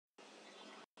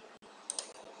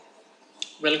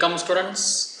Welcome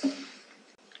students.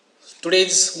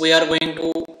 Today's we are going to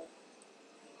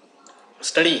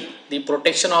study the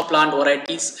Protection of Plant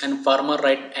Varieties and Farmer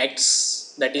Right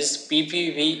Acts, that is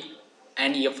PPV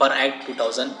and EFR Act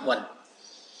 2001.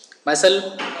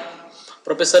 Myself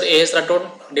Professor A.S.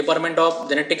 Rathod, Department of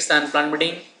Genetics and Plant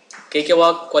Breeding,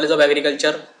 KK College of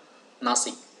Agriculture,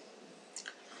 Nasik.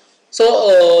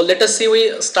 So let us see,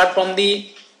 we start from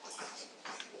the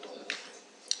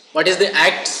what is the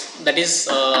act that is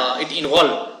it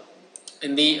involved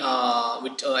in the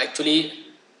which actually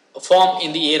formed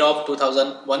in the year of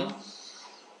 2001.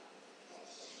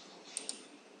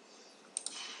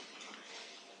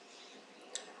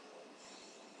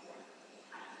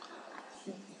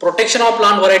 Protection of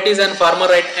Plant Varieties and Farmer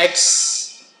Right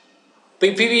Acts,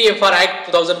 PPVFR Act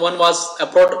 2001 was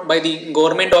approved by the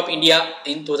Government of India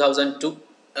in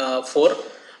 2002-4,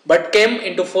 but came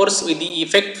into force with the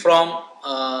effect from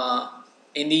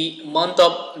in the month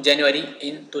of January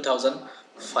in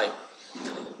 2005.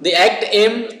 The Act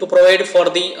aimed to provide for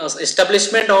the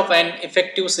establishment of an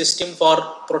effective system for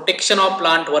protection of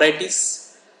plant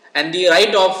varieties and the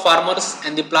right of farmers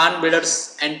and the plant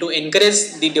breeders, and to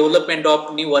encourage the development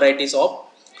of new varieties of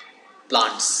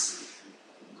plants.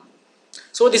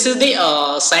 So this is the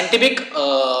scientific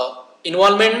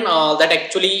involvement that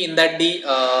actually in that the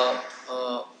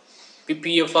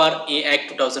PPFR Act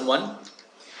 2001.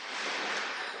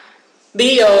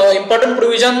 The important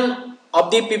provision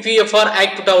of the PPFR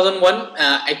Act 2001,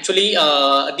 actually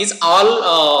these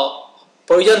all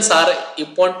provisions are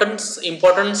importance in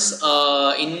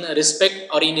respect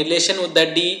or in relation with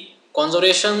that the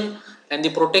conservation and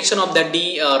the protection of that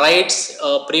the rights,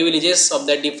 privileges of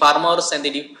that the farmers and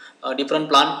the different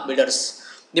plant breeders.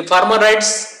 The farmer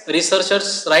rights,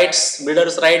 researchers rights,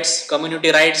 breeders rights,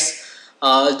 community rights,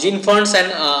 gene funds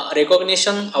and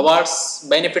recognition awards,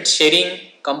 benefit sharing,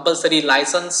 compulsory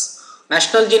license,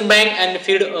 national gene bank and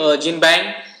field gene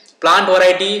bank, plant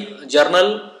variety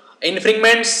journal,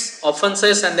 infringements,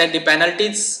 offences and then the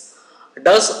penalties,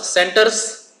 DUS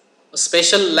centers,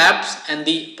 special labs and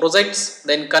the projects,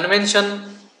 then convention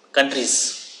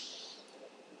countries.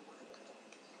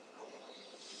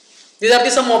 These are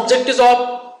the some objectives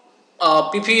of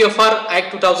PPFR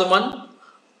Act 2001: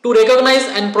 to recognize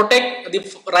and protect the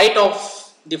right of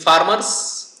the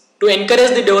farmers, to encourage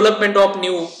the development of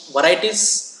new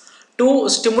varieties, to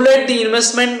stimulate the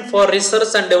investment for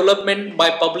research and development by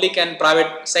public and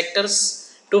private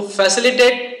sectors, to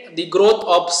facilitate the growth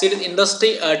of seed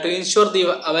industry, to ensure the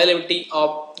availability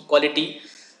of quality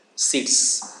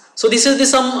seeds. So this is the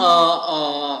some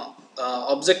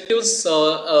objectives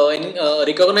in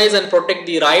recognize and protect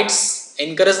the rights,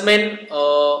 encouragement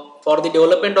for the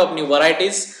development of new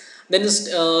varieties, then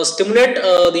stimulate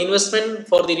the investment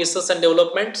for the research and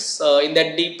developments in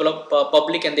that the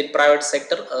public and the private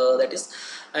sector, that is,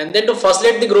 and then to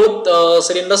facilitate the growth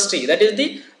seed industry, that is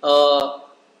the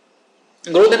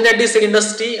growth in that the seed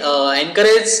industry,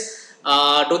 encourage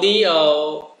to the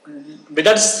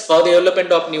breeders for the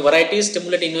development of new varieties,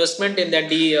 stimulate investment in that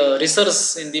the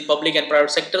research in the public and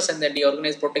private sectors, and that the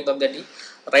organized protect of that the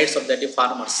rights of that the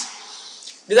farmers.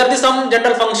 These are the some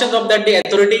general functions of that the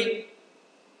authority: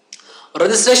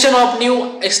 registration of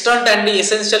new extant and the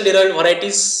essential derived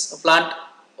varieties, plant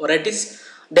varieties,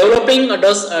 developing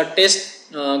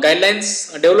test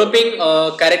guidelines, developing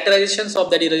characterizations of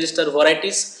the registered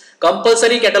varieties,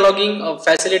 compulsory cataloging of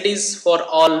facilities for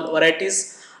all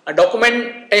varieties,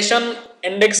 documentation,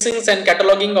 indexing and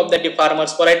cataloging of the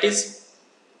farmers varieties,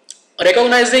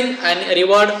 recognizing and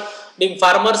rewarding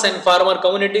farmers and farmer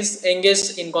communities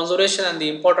engaged in conservation and the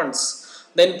importance,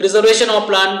 then preservation of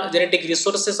plant genetic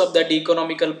resources of the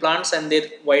economical plants and their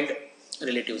wild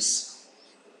relatives.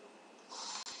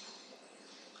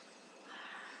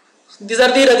 These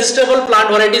are the registrable plant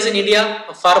varieties in India.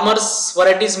 Farmers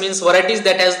varieties means varieties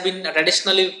that has been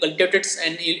traditionally cultivated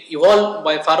and evolved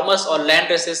by farmers or land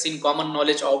races in common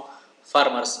knowledge of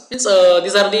farmers. Means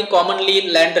these are the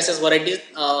commonly land races varieties,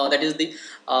 that is the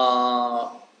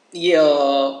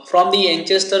from the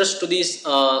ancestors to the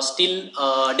still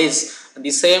days,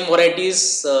 the same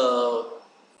varieties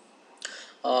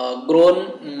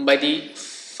grown by the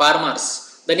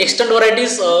farmers. The extant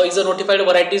varieties is a notified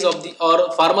varieties of the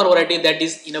or farmer variety that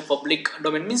is in a public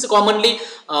domain, means commonly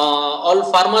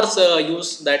all farmers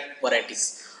use that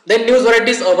varieties. Then new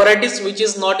varieties, varieties which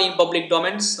is not in public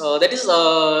domains, that is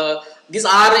these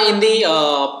are in the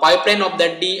pipeline of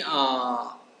that the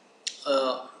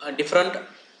different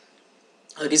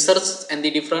research and the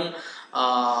different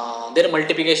their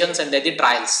multiplications and the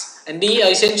trials. And the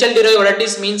essential derived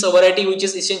varieties means a variety which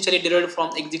is essentially derived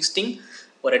from existing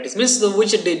varieties, means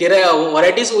which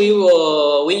varieties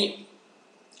we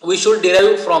we should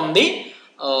derive from the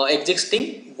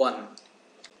existing one.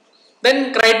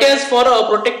 Then criteria for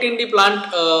protecting the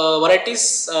plant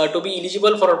varieties to be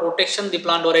eligible for protection, the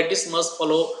plant varieties must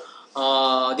follow.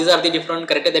 These are the different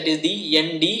criteria. That is the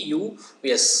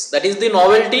NDUS. That is the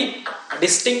novelty,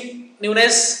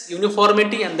 distinctiveness,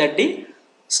 uniformity, and that the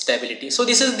stability. So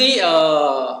this is the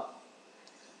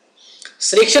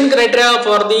selection criteria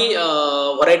for the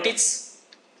varieties.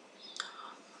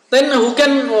 Then who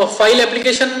can file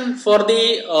application for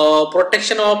the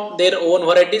protection of their own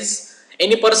varieties?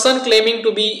 Any person claiming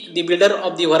to be the breeder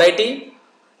of the variety,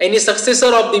 any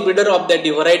successor of the breeder of that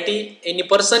variety, any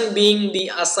person being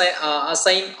the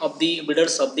assign of the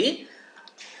breeders of the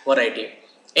variety.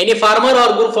 Any farmer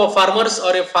or group of farmers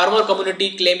or a farmer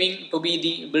community claiming to be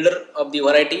the breeder of the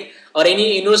variety, or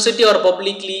any university or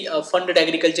publicly funded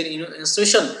agriculture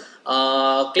institution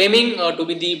claiming to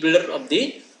be the breeder of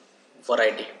the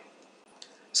variety.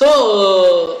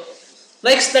 So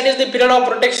next, that is the period of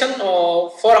protection.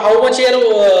 For how much year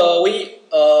we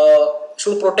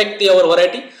should protect our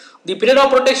variety. The period of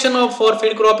protection for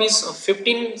field crop is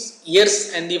 15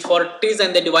 years, and the for trees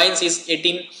and the vines is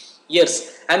 18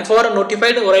 years. And for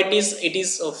notified varieties, it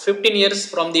is 15 years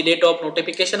from the date of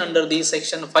notification under the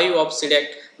section 5 of SEED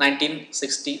Act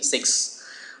 1966.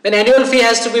 Then annual fee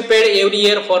has to be paid every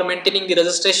year for maintaining the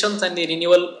registrations, and the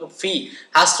renewal fee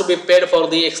has to be paid for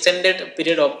the extended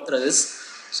period of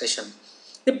registration.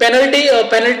 The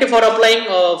penalty for applying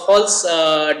false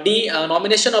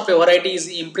denomination of a variety is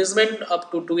imprisonment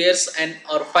up to 2 years and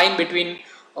or fine between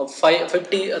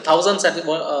 50,000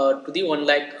 to the 1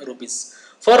 lakh rupees.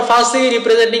 For falsely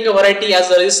representing a variety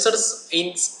as a registers,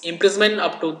 imprisonment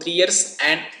up to 3 years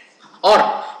and or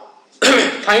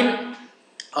fine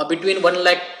between 1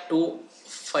 lakh to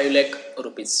 5 lakh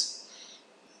rupees.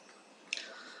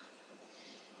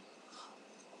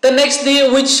 The next,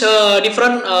 which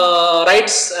different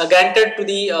rights granted to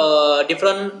the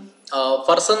different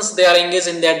persons they are engaged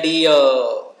in that the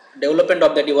development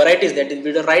of the varieties, that is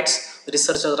breeder rights,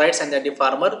 researcher rights, and that the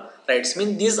farmer rights.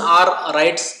 Mean these are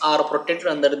rights are protected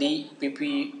under the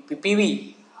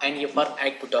PPV and EFR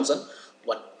Act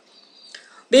 2001.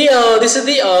 This is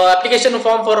the application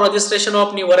form for registration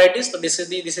of new varieties. So this is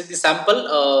the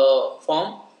sample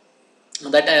form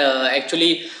that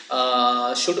actually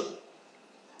should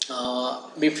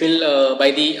be filled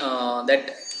by the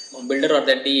that builder or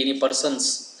that the any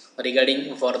persons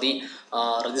regarding for the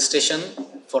registration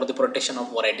for the protection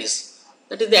of varieties.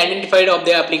 That is the identified of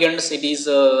the applicants. It is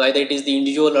either it is the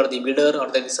individual or the breeder or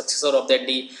the successor of that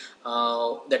the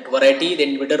that variety,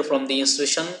 then breeder from the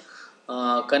institution,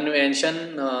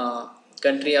 convention,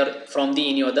 country, or from the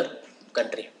any other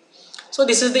country. So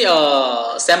this is the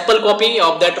sample copy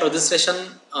of that registration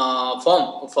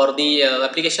form for the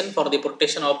application for the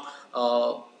protection of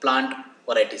plant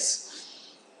varieties.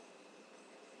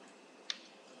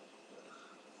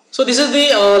 So this is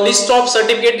the list of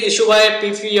certificate issued by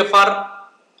PPFR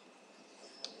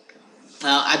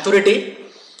authority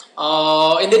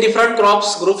in the different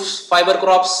crops groups: fiber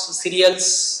crops,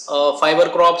 cereals, fiber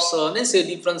crops,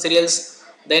 different cereals.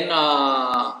 Then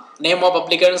name of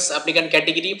applicants, applicant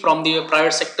category from the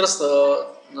private sectors,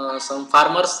 some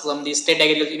farmers, some the state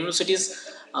agricultural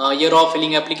universities, year of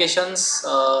filling applications,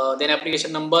 then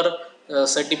application number,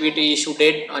 certificate issue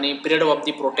date, and a period of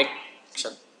the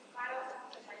protection.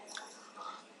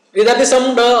 These are the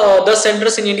some dust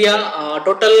centers in India.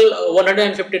 Total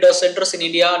 150 dust centers in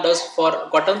India does for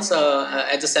cottons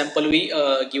as a sample we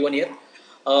given here.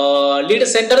 Lead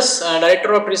centers,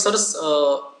 director of research,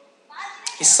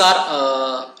 Hisar,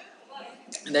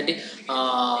 that is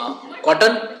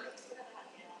cotton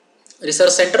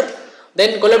research center.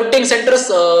 Then collaborating centers,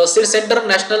 seed center,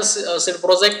 national seed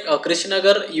project,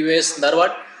 Krishnagar, US,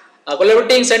 Dharwad.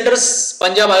 Collaborating centers,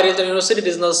 Punjab Agricultural University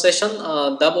Business Station,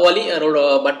 Dabwali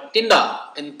Road, Batinda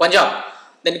in Punjab.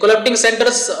 Then collaborating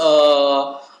centers,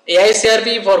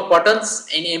 AICRP for cottons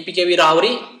in MPKV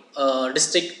Rauri,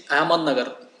 district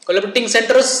Ahmednagar. Collaborating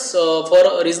centers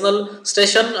for regional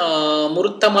station,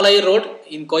 Muruthamalai Road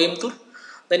in Coimbatore.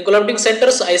 Then collaborating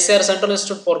centers, ICR Central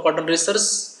Institute for Cotton Research,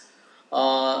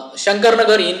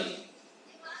 Shankarnagar in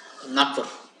Nagpur.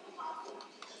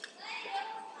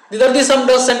 These are the some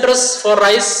dust centers for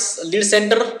rice. Lead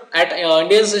center at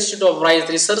Indian Institute of Rice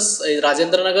Research,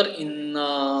 Rajendra Nagar in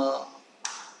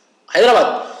Hyderabad.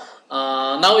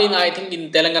 Now in I think in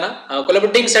Telangana.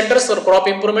 Collaborating centers for crop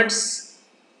improvements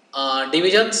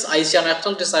divisions, ICR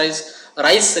National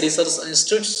Rice Research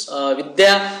Institutes,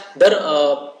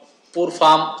 Vidyadhar Pur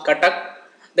Farm, Cuttack.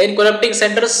 Then collaborating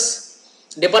centers,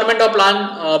 Department of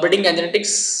Plant Breeding and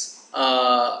Genetics,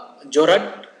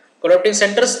 Jorhat. Collaborating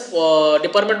centers,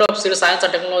 Department of Civil Science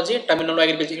and Technology, Tamil Nadu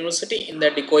Agriculture University in the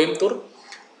Coimbatore.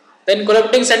 Then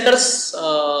collaborating centers,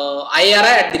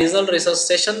 IRI at the Regional Research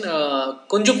Station,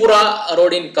 Kunjupura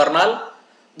Road in Karnal.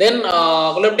 Then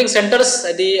collaborating centers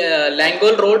at the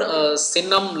Langol Road,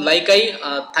 Sinnam Laikai,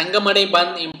 Thangamani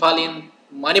Ban Impal in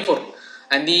Manipur.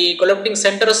 And the collaborating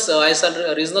centers,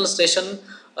 ISR Regional Station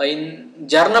in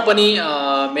Jarnapani,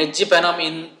 Medjipanam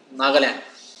in Nagaland.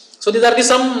 So these are the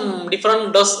some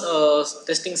different dust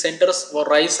testing centers for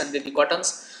rice and the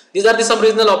cottons. These are the some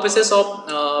regional offices of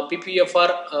PPFR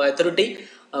authority.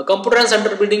 Computer and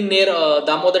Center building near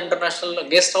Damodar International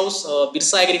Guest House,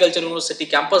 Birsa Agriculture University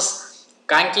campus,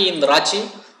 Kanki in Ranchi,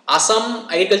 Assam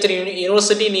Agriculture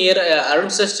University near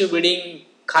Administrative building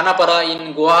Khanapara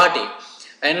in Guwahati,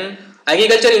 and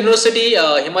Agriculture University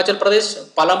Himachal Pradesh,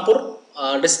 Palampur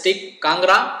district,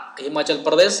 Kangra, Himachal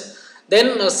Pradesh.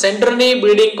 Then Centrani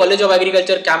building College of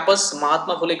Agriculture campus,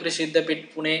 Mahatma Phule Krishi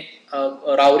Vidyapith Pune,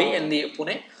 Rauri in the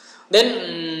Pune.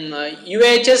 Then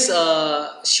UHS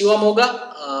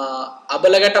Shivamoga,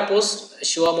 Abalagata Post,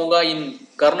 Shivamoga in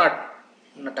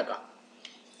Karnataka.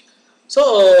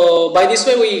 So by this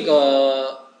way we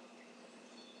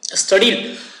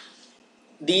studied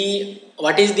the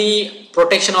what is the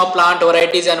Protection of Plant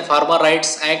Varieties and Farmer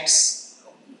Rights Acts,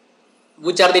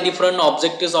 which are the different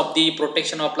objectives of the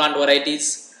protection of plant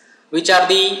varieties, which are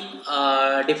the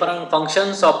different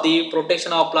functions of the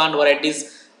protection of plant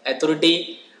varieties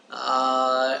authority,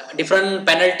 different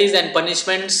penalties and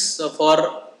punishments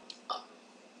for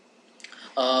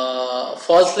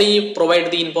falsely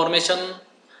provide the information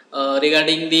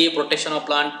regarding the protection of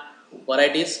plant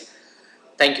varieties.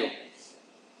 Thank you.